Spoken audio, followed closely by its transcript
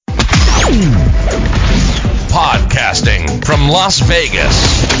Podcasting from Las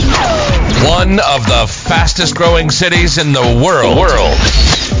Vegas, one of the fastest growing cities in the world,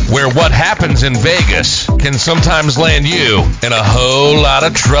 where what happens in Vegas can sometimes land you in a whole lot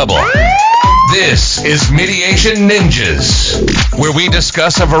of trouble. This is Mediation Ninjas, where we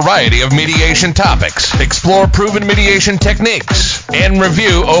discuss a variety of mediation topics, explore proven mediation techniques, and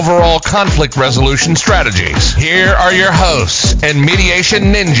review overall conflict resolution strategies. Here are your hosts and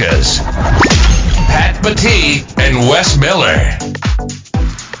Mediation Ninjas, Pat Batee and Wes Miller.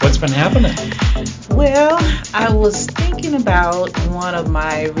 What's been happening? Well, I was thinking about one of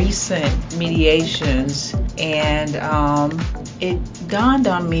my recent mediations, and it dawned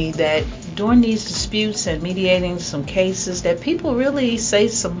on me that during these disputes and mediating some cases that people really say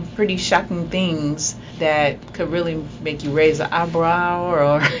some pretty shocking things that could really make you raise an eyebrow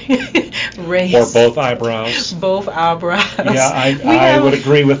or raise... Or both eyebrows. Both eyebrows. Yeah, I would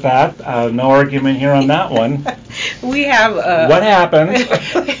agree with that. No argument here on that one. We have... What happened?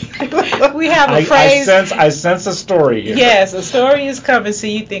 We have a phrase... I sense a story here. Yes, a story is coming, so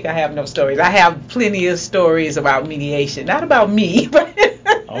you think I have no stories. I have plenty of stories about mediation. Not about me, but...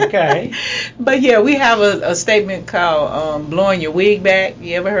 Okay. But yeah, we have a statement called blowing your wig back.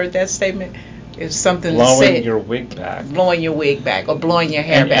 You ever heard that statement? It's something blowing your wig back. Blowing your wig back or blowing your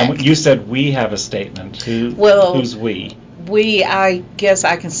hair back. And you said we have a statement. Who's we? We, I guess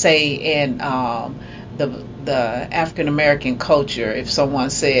I can say in the African American culture, if someone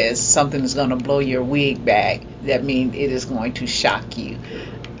says something is going to blow your wig back, that means it is going to shock you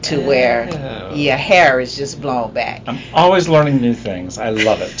to where your hair is just blown back. I'm always learning new things. I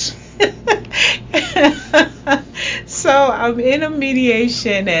love it. So I'm in a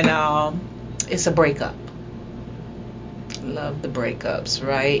mediation and it's a breakup. Love the breakups,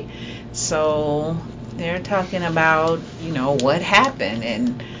 right? So they're talking about, what happened,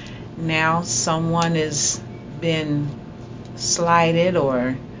 and now someone has been slighted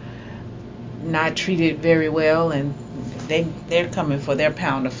or not treated very well, and they're coming for their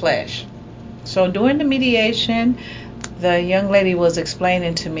pound of flesh. So during the mediation, the young lady was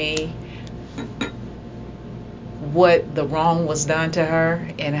explaining to me what the wrong was done to her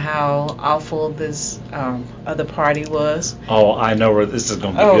and how awful this other party was. Oh, I know where this is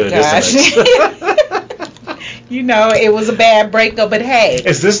going to be good, gosh. Isn't it? It was a bad breakup, but hey.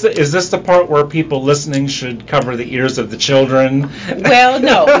 Is this the part where people listening should cover the ears of the children? Well,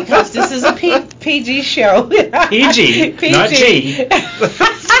 no, because this is a PG show. PG, not G.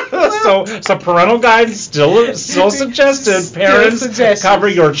 So parental guidance still suggested. Parents, cover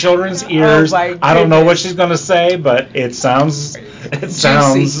your children's ears. Oh, I don't know what she's going to say, but it sounds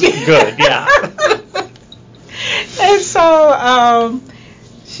good. Yeah. And so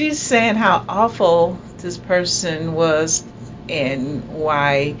she's saying how awful this person was and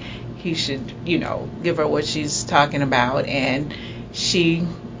why he should, give her what she's talking about. And she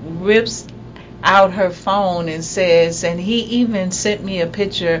rips out her phone and says, and he even sent me a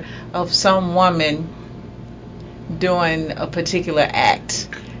picture of some woman doing a particular act.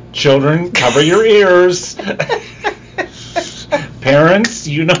 Children, cover your ears. Parents,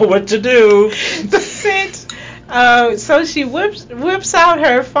 you know what to do. So she whips out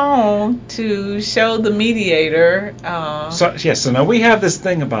her phone to show the mediator. So now we have this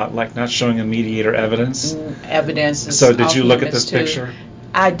thing about not showing a mediator evidence. Evidence. So did you look at this picture?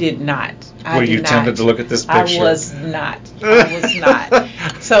 I did not. Were you tempted to look at this picture? I was not.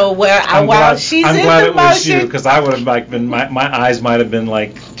 So while she's in the motion, I'm glad it was you, because I would have been my eyes might have been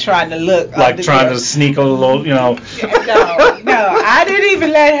trying to look, trying to sneak a little, No, I didn't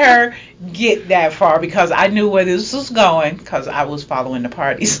even let her get that far because I knew where this was going because I was following the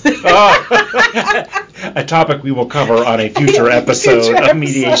parties. A topic we will cover on a future episode of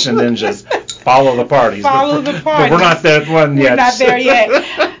Mediation Ninjas. Follow the parties. Follow the parties. But we're not that one yet. We're not there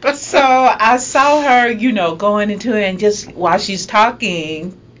yet. So I saw her, going into it, and just while she's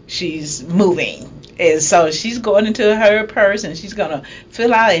talking, she's moving. And so she's going into her purse and she's going to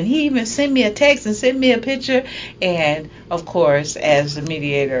fill out. And he even sent me a text and sent me a picture. And, of course, as the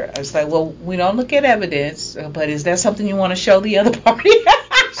mediator, I was like, well, we don't look at evidence, but is that something you want to show the other party?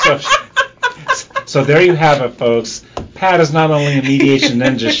 So there you have it, folks. Pat is not only a mediation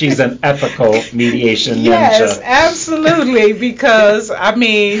ninja, she's an ethical mediation ninja. Yes, absolutely, because,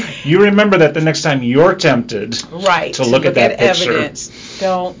 you remember that the next time you're tempted to look at that picture. Evidence,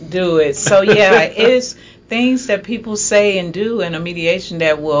 don't do it. So, yeah, it's things that people say and do in a mediation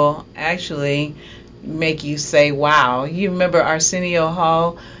that will actually make you say, wow. You remember Arsenio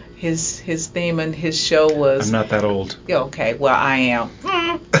Hall? His theme and his show was... I'm not that old. Okay, well, I am.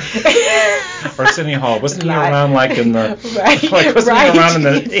 Arsenio Hall. Wasn't he around like in the wasn't he around in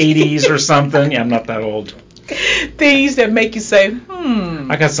the 80s or something? Yeah, I'm not that old. Things that make you say,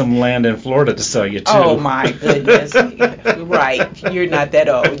 I got some land in Florida to sell you too. Oh my goodness. Right. You're not that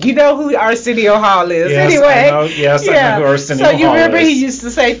old. You know who Arsenio Hall is. Yes, anyway. I know who Arsenio Hall is. So you remember he used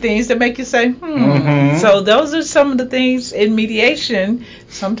to say things that make you say, So those are some of the things in mediation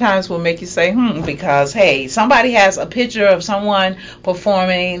sometimes will make you say, because, hey, somebody has a picture of someone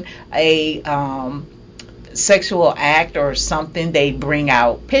performing a sexual act or something. They bring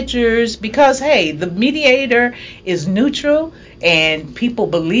out pictures because, hey, the mediator is neutral and people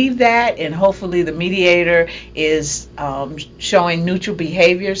believe that, and hopefully the mediator is showing neutral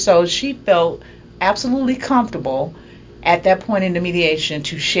behavior. So she felt absolutely comfortable at that point in the mediation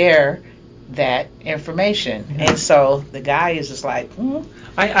to share that information. Mm-hmm. And so the guy is just like,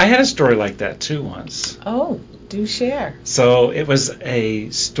 I had a story like that too once. Oh, do share. So it was a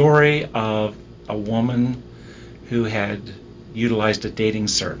story of a woman who had utilized a dating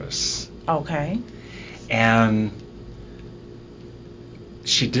service. Okay. And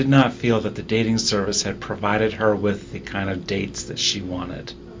she did not feel that the dating service had provided her with the kind of dates that she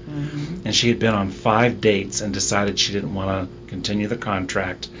wanted. Mm-hmm. And she had been on 5 dates and decided she didn't want to continue the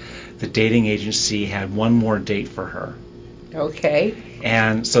contract. The dating agency had one more date for her. Okay.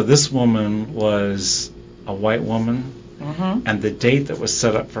 And so this woman was a white woman. Mm-hmm. And the date that was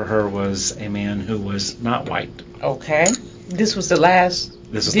set up for her was a man who was not white. Okay. This was the last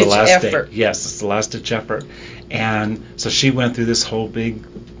effort. Date. Yes, it's the last ditch effort. And so she went through this whole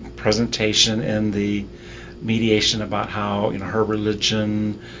big presentation in the mediation about how her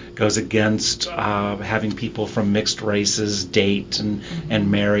religion goes against having people from mixed races date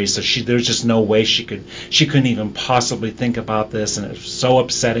and marry. So there's just no way she couldn't even possibly think about this, and it was so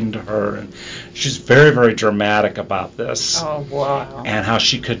upsetting to her. And she's very, very dramatic about this. Oh, wow. And how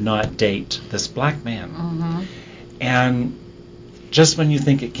she could not date this black man. Mm-hmm. And just when you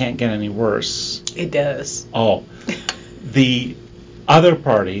think it can't get any worse, it does. Oh, the other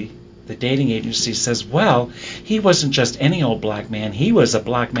party, the dating agency, says, well, he wasn't just any old black man. He was a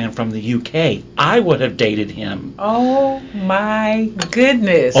black man from the UK. I would have dated him. Oh, my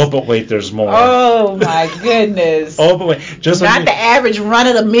goodness. Oh, but wait, there's more. Oh, my goodness. Oh, but wait. Just not the average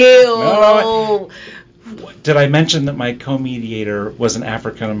run-of-the-mill. No. Did I mention that my co-mediator was an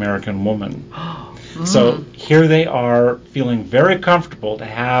African-American woman? So here they are feeling very comfortable to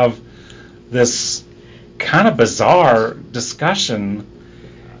have this kind of bizarre discussion.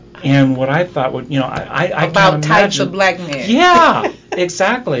 And what I thought would, I about types of black men. Yeah,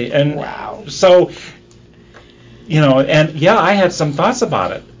 exactly. And wow. So, I had some thoughts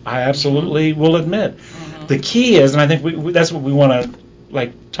about it. I absolutely will admit. Mm-hmm. The key is, and I think that's what we want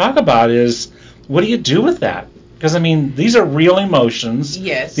to talk about is, what do you do with that? Because, these are real emotions.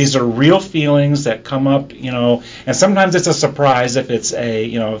 Yes. These are real feelings that come up, and sometimes it's a surprise if it's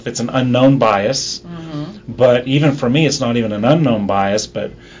if it's an unknown bias. Mm-hmm. But even for me, it's not even an unknown bias,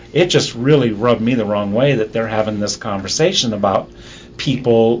 but it just really rubbed me the wrong way that they're having this conversation about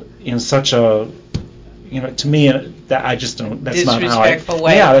people in such a, to me, that I just don't, that's not how I,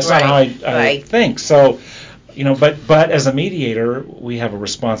 way. Yeah, that's not how I think. So, but as a mediator, we have a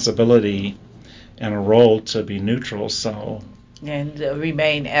responsibility and a role to be neutral, so. And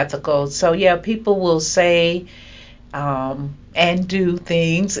remain ethical. So, yeah, people will say and do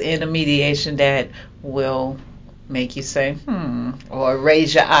things in a mediation that will make you say, or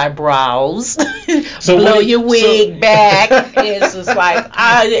raise your eyebrows, so blow your wig back. It's just like,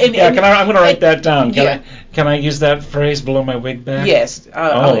 I'm going to write that down. Can I use that phrase, blow my wig back? Yes.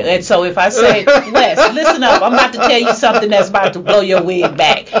 And so if I say, Wes, listen up, I'm about to tell you something that's about to blow your wig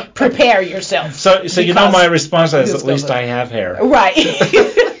back. Prepare yourself. So my response is, at least I have hair. Right.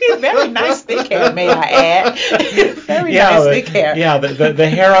 Very nice thick hair, may I add. Very nice thick hair. Yeah, the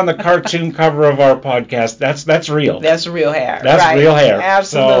hair on the cartoon cover of our podcast, that's real. That's real hair. That's real hair.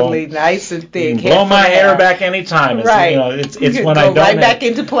 Absolutely. So, nice and thick. Blow my hair back anytime. Right. It's when I don't right back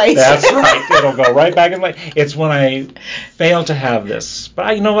into place. That's right. It'll go right back into place. It's when I fail to have this.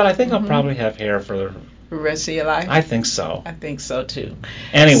 But you know what? I think I'll probably have hair for the rest of your life. I think so. I think so too.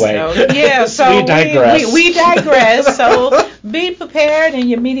 Anyway, so we digress. We digress. So be prepared in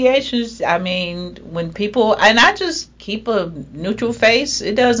your mediations. When people, and I just keep a neutral face.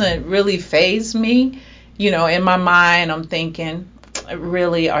 It doesn't really faze me. In my mind, I'm thinking,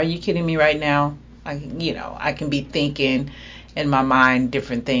 really, are you kidding me right now? I can be thinking in my mind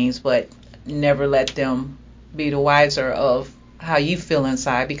different things, but never let them be the wiser of how you feel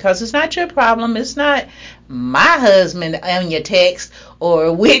inside, because it's not your problem. It's not my husband on your text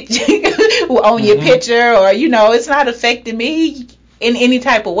or with on your picture, or it's not affecting me. in any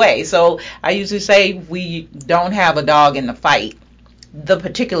type of way. So I usually say we don't have a dog in the fight. The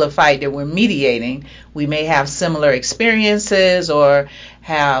particular fight that we're mediating, we may have similar experiences or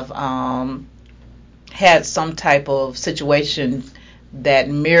have had some type of situation that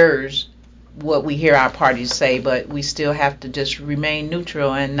mirrors what we hear our parties say, but we still have to just remain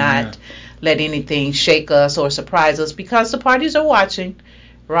neutral and not let anything shake us or surprise us because the parties are watching,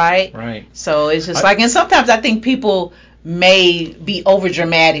 right? Right. So it's just and sometimes I think people may be over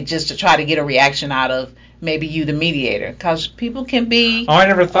dramatic just to try to get a reaction out of maybe you, the mediator, because people can be. Oh, I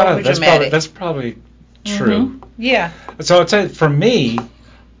never thought of that. That's probably true. Mm-hmm. Yeah. So I'll tell you, for me,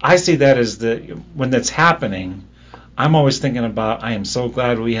 I see that as when that's happening, I'm always thinking about, I am so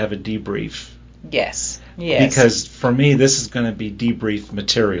glad we have a debrief. Yes. Yes. Because for me, this is going to be debrief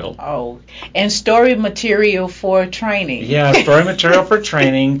material. Oh, and story material for training. Yeah, story material for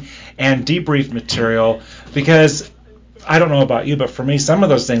training and debrief material, because I don't know about you, but for me, some of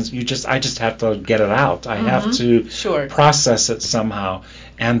those things I just have to get it out. I have to process it somehow,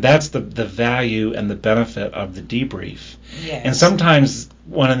 and that's the value and the benefit of the debrief. Yes. And sometimes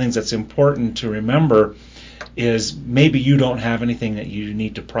one of the things that's important to remember is maybe you don't have anything that you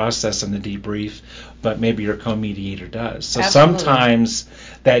need to process in the debrief, but maybe your co-mediator does. So sometimes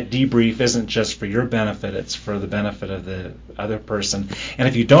that debrief isn't just for your benefit, it's for the benefit of the other person. And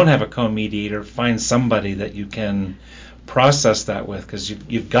if you don't have a co-mediator, find somebody that you can process that with, because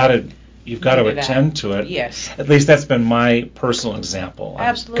you've got to attend to it. Yes. At least that's been my personal example.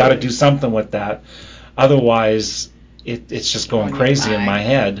 Absolutely. I've got to do something with that. Otherwise, it's just going crazy in my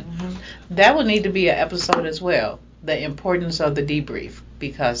head. Mm-hmm. That would need to be an episode as well, the importance of the debrief,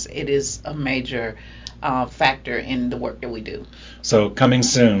 because it is a major factor in the work that we do. So coming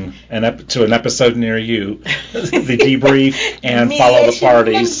soon, to an episode near you, the debrief and follow the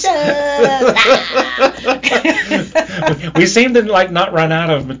parties. We seem to not run out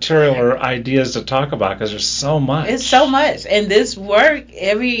of material or ideas to talk about because there's so much. It's so much, and this work,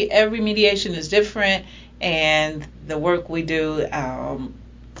 every mediation is different, and the work we do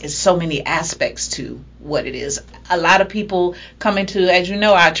is so many aspects to what it is. A lot of people come into, as you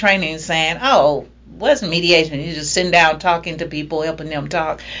know, our training saying, "Oh, what's mediation? You're just sitting down talking to people, helping them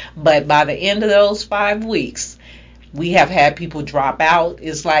talk." But by the end of those 5 weeks, we have had people drop out.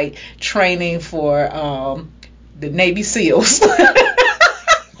 It's like training for the Navy SEALs.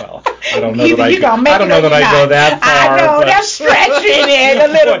 Well, I don't know that I go that far. I know, that's stretching it a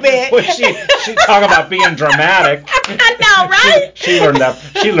little bit. Well, she talk about being dramatic. I know, right? She learned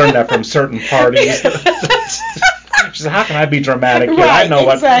that from certain parties. She said, "How can I be dramatic here?" Right, I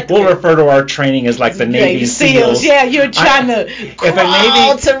know exactly. We'll refer to our training as like the Navy SEAls. Yeah, you're trying to ring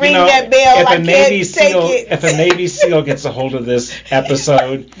that bell. If a Navy SEAL gets a hold of this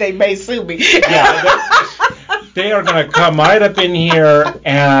episode, they may sue me. Yeah, they are going to come right up in here,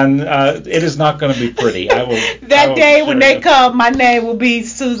 and it is not going to be pretty. That day when they come, my name will be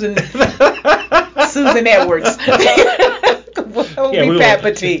Susan Edwards. We'll be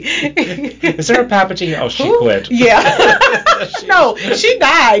Papatee. Is there a Papatee? Oh, she quit. Yeah. No, she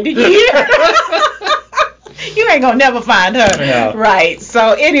died. Did you hear? You ain't gonna never find her. Yeah. Right.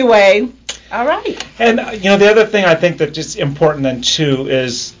 So anyway, all right. And the other thing I think that's just important then too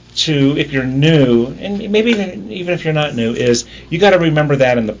is if you're new, and maybe even if you're not new, is you got to remember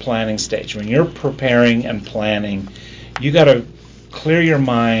that in the planning stage. When you're preparing and planning, you got to clear your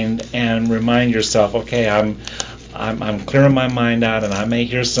mind and remind yourself, okay, I'm clearing my mind out, and I may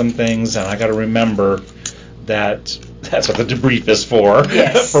hear some things, and I got to remember that that's what the debrief is for,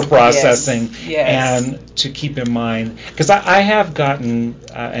 yes. for processing, yes. and to keep in mind, because I have gotten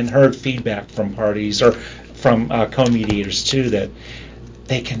and heard feedback from parties or from co-mediators too that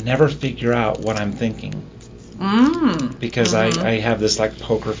they can never figure out what I'm thinking. Because I have this like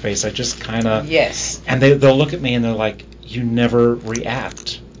poker face. I just kind of... Yes. And they'll look at me and they're like, you never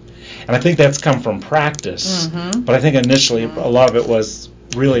react. And I think that's come from practice. But I think initially a lot of it was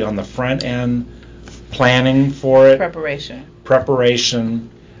really on the front end, planning for it. Preparation,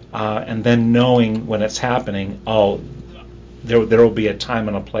 and then knowing when it's happening, there will be a time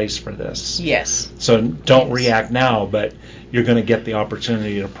and a place for this. Yes. So don't react now, but you're going to get the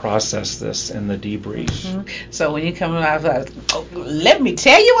opportunity to process this in the debrief. So when you come out, let me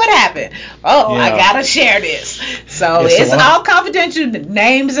tell you what happened. I got to share this. So it's all confidential, the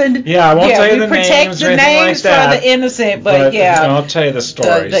names and... Yeah, I won't tell you the names. We protect the names like for the innocent, but I'll tell you the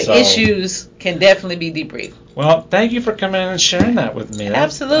story. The issues can definitely be debriefed. Well, thank you for coming in and sharing that with me.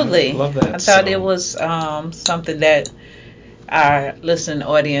 Absolutely. I love that. I thought it was something that our listening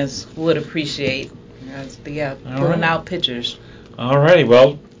audience would appreciate. Pulling out pictures. All righty.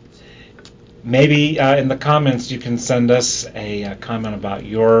 Well, maybe in the comments you can send us a comment about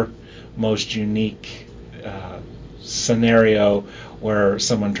your most unique scenario where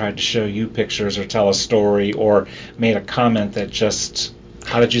someone tried to show you pictures or tell a story or made a comment that just,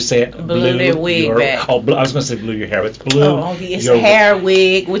 how did you say it? Blew their wig back. Oh, I was going to say blew your hair. It's blew. Oh, it's hair,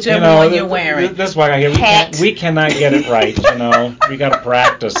 wig, whichever one you're wearing. That's why I hear we cannot get it right. We got to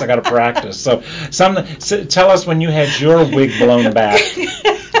practice. I got to practice. So tell us when you had your wig blown back,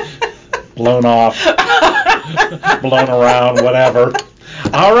 blown off, blown around, whatever.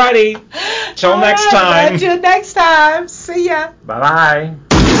 All righty. Till next time. Until next time. See ya. Bye-bye.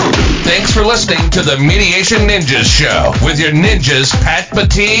 Thanks for listening to the Mediation Ninjas Show with your ninjas, Pat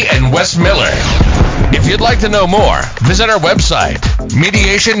Batee and Wes Miller. If you'd like to know more, visit our website,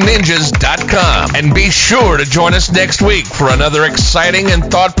 mediationninjas.com, and be sure to join us next week for another exciting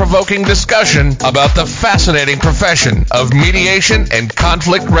and thought-provoking discussion about the fascinating profession of mediation and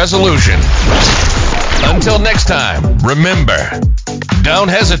conflict resolution. Until next time, remember, don't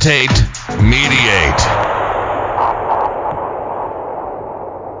hesitate, mediate.